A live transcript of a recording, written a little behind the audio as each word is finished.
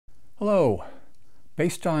Hello.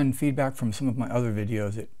 Based on feedback from some of my other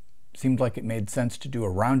videos, it seemed like it made sense to do a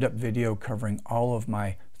Roundup video covering all of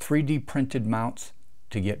my 3D printed mounts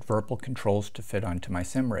to get Virpil controls to fit onto my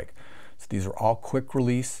sim rig. So these are all quick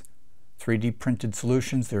release 3D printed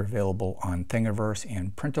solutions. They're available on Thingiverse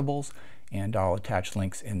and Printables, and I'll attach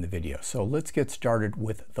links in the video. So let's get started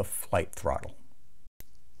with the flight throttle.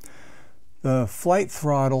 The flight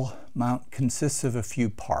throttle mount consists of a few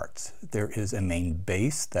parts. There is a main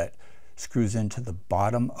base that screws into the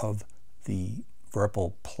bottom of the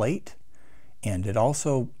Virpil plate, and it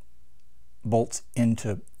also bolts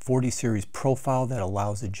into 40 series profile that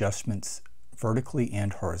allows adjustments vertically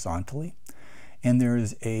and horizontally. And there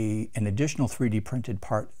is an additional 3D printed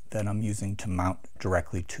part that I'm using to mount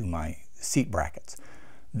directly to my seat brackets.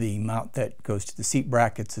 The mount that goes to the seat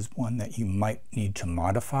brackets is one that you might need to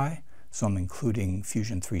modify, so I'm including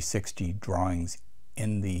Fusion 360 drawings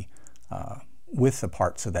in the with the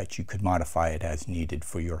part so that you could modify it as needed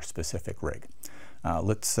for your specific rig.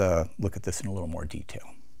 Let's look at this in a little more detail.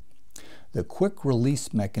 The quick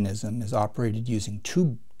release mechanism is operated using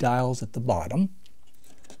two dials at the bottom.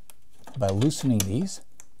 By loosening these,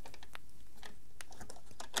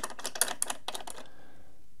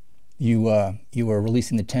 you are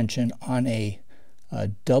releasing the tension on a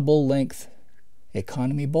double length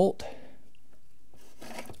economy bolt.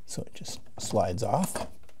 So it just slides off.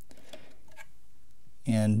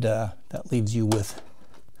 And that leaves you with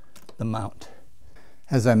the mount.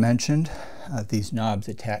 As I mentioned, these knobs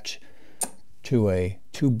attach to a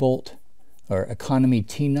 2-bolt or economy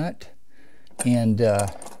T-nut, and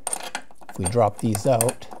if we drop these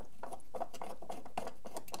out,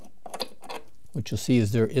 what you'll see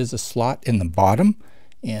is there is a slot in the bottom,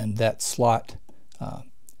 and that slot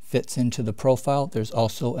fits into the profile. There's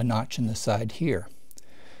also a notch in the side here.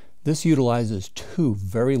 This utilizes two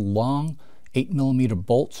very long 8mm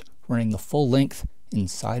bolts running the full length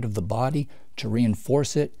inside of the body to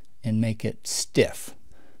reinforce it and make it stiff.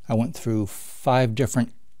 I went through 5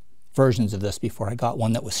 different versions of this before I got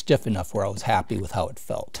one that was stiff enough where I was happy with how it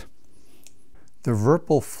felt. The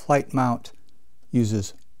Virpil flight mount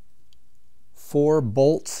uses 4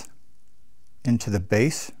 bolts into the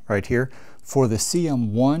base right here. For the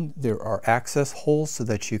CM1, there are access holes so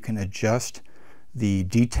that you can adjust the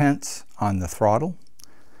detents on the throttle.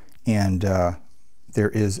 And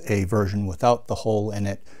there is a version without the hole in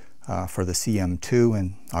it for the CM2,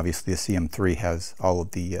 and obviously the CM3 has all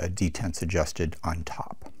of the detents adjusted on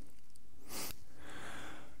top.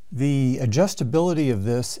 The adjustability of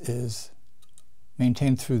this is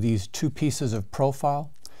maintained through these 2 pieces of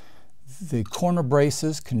profile. The corner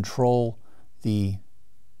braces control the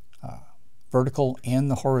vertical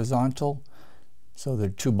and the horizontal. So the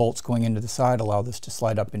 2 bolts going into the side allow this to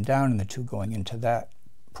slide up and down, and the 2 going into that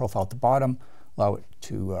profile at the bottom allow it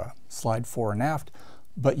to slide fore and aft.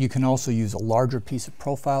 But you can also use a larger piece of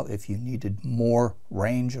profile if you needed more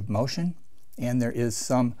range of motion, and there is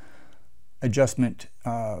some adjustment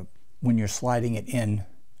when you're sliding it in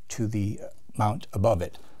to the mount above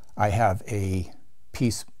it. I have a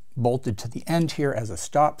piece bolted to the end here as a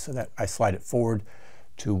stop so that I slide it forward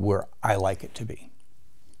to where I like it to be.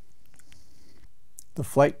 The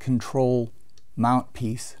flight control mount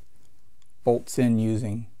piece bolts in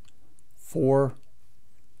using 4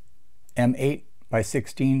 M8 by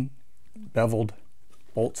 16 beveled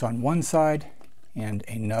bolts on one side and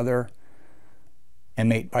another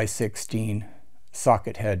M8 by 16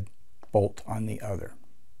 socket head bolt on the other.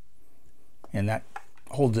 And that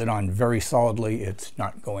holds it on very solidly. It's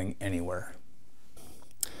not going anywhere.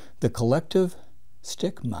 The collective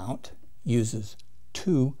stick mount uses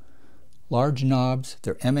 2 large knobs.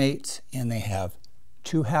 They're M8s, and they have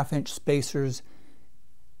 2 1/2-inch spacers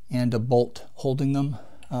and a bolt holding them,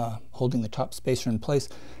 holding the top spacer in place.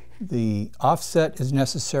 The offset is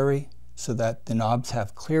necessary so that the knobs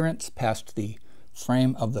have clearance past the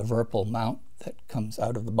frame of the Virpil mount that comes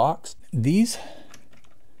out of the box. These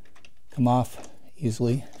come off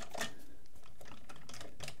easily.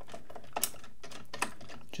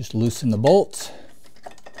 Just loosen the bolts.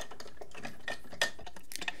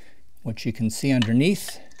 What you can see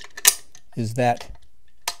underneath is that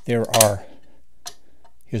there are,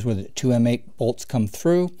 here's where the 2 M8 bolts come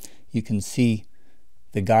through. You can see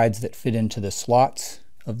the guides that fit into the slots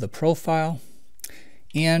of the profile,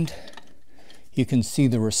 and you can see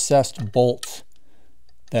the recessed bolts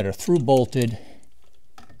that are through bolted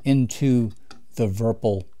into the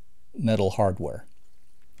Virpil metal hardware.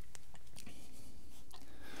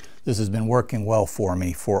 This has been working well for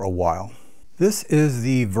me for a while. This is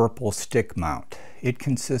the Virpil stick mount. It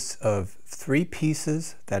consists of 3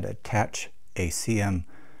 pieces that attach a CM1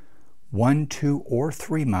 1, 2, or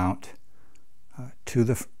 3 mount to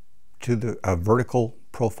the vertical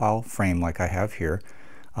profile frame like I have here.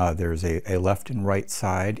 There's a left and right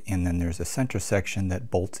side, and then there's a center section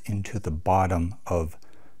that bolts into the bottom of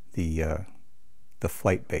the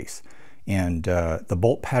flight base. And the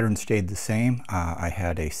bolt pattern stayed the same. I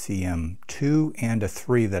had a CM2 and a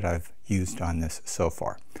 3 that I've used on this so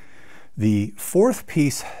far. The fourth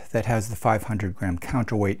piece that has the 500 gram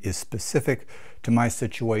counterweight is specific to my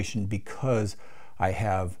situation because I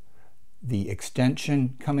have the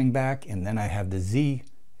extension coming back, and then I have the Z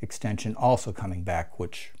extension also coming back,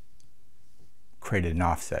 which created an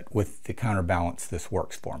offset. With the counterbalance, this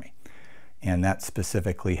works for me. And that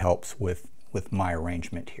specifically helps with my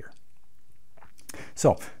arrangement here.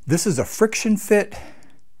 So this is a friction fit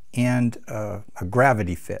and a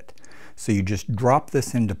gravity fit. So you just drop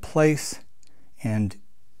this into place and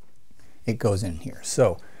it goes in here.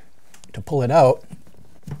 So to pull it out,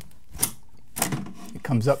 it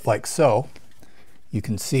comes up like so. You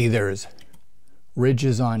can see there's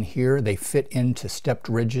ridges on here. They fit into stepped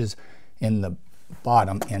ridges in the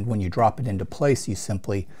bottom, and when you drop it into place, you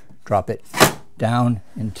simply drop it down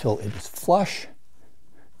until it is flush,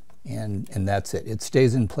 and that's it. It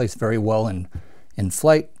stays in place very well in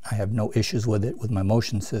flight. I have no issues with it with my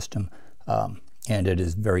motion system, and it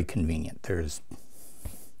is very convenient. There's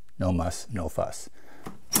no muss, no fuss.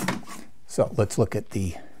 So let's look at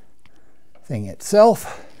the thing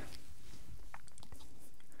itself.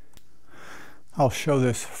 I'll show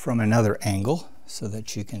this from another angle so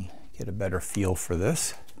that you can get a better feel for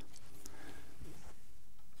this.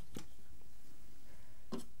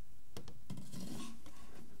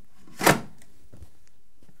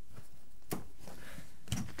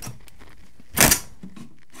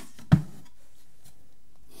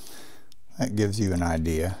 That gives you an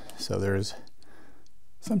idea. So there's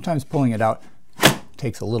sometimes pulling it out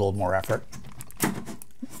takes a little more effort,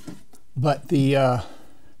 but the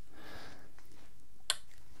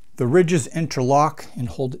ridges interlock and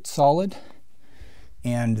hold it solid,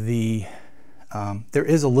 and there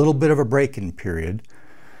is a little bit of a break-in period.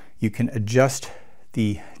 You can adjust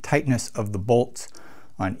the tightness of the bolts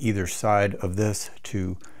on either side of this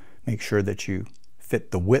to make sure that you fit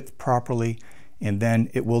the width properly, and then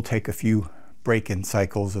it will take a few break-in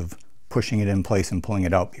cycles of pushing it in place and pulling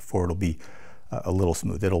it out before it'll be a little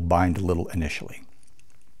smooth. It'll bind a little initially.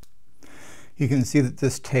 You can see that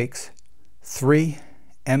this takes 3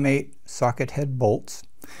 M8 socket head bolts,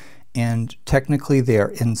 and technically they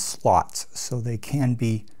are in slots, so they can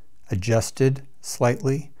be adjusted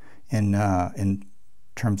slightly in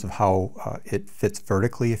terms of how it fits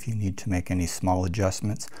vertically if you need to make any small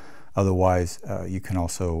adjustments. Otherwise, you can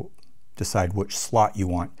also decide which slot you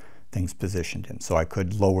want things positioned in. So I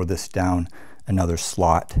could lower this down another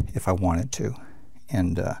slot if I wanted to,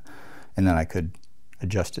 and then I could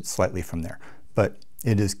adjust it slightly from there. But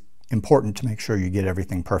it is important to make sure you get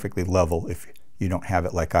everything perfectly level if you don't have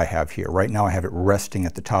it like I have here. Right now I have it resting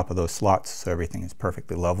at the top of those slots, so everything is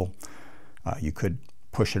perfectly level. You could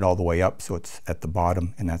push it all the way up so it's at the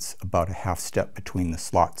bottom, and that's about a half step between the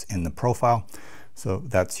slots in the profile. So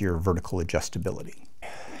that's your vertical adjustability.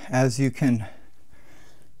 As you can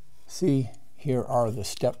see, here are the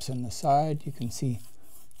steps in the side. You can see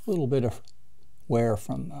a little bit of wear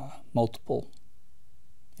from multiple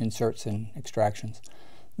inserts and extractions.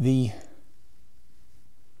 The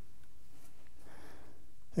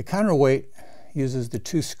counterweight uses the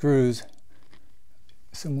 2 screws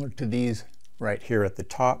similar to these right here at the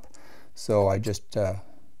top. So I just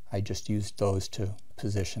used those to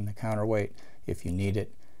position the counterweight if you need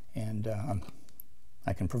it, and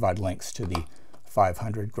I can provide links to the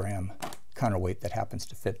 500 gram counterweight that happens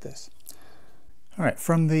to fit this. All right,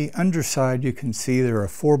 from the underside you can see there are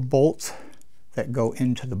 4 bolts that go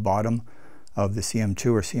into the bottom of the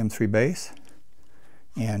CM2 or CM3 base,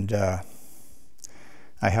 and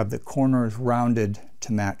I have the corners rounded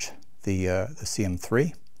to match the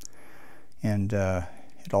CM3, and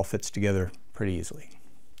it all fits together pretty easily.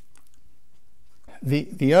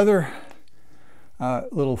 The other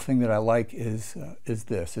little thing that I like is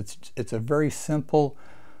this. It's a very simple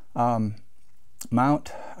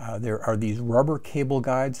mount. There are these rubber cable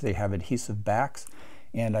guides. They have adhesive backs,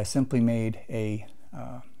 and I simply made a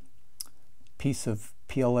piece of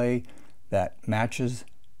PLA that matches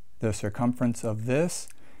the circumference of this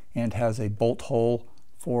and has a bolt hole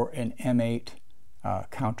for an M8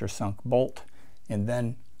 countersunk bolt. And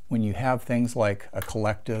then when you have things like a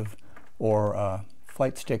collective or a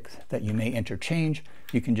flight stick that you may interchange,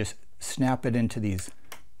 you can just snap it into these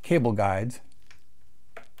cable guides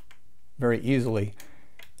very easily,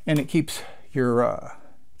 and it keeps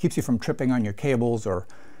you from tripping on your cables or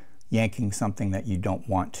yanking something that you don't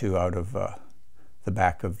want to out of the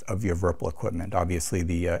back of your Virpil equipment. Obviously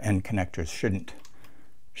the end connectors shouldn't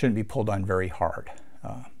be pulled on very hard.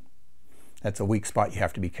 That's a weak spot you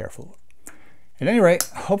have to be careful of. At any rate,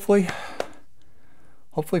 hopefully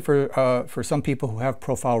for some people who have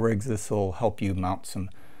profile rigs, this will help you mount some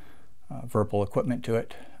Virpil equipment to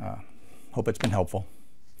it. Hope it's been helpful.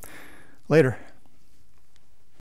 Later.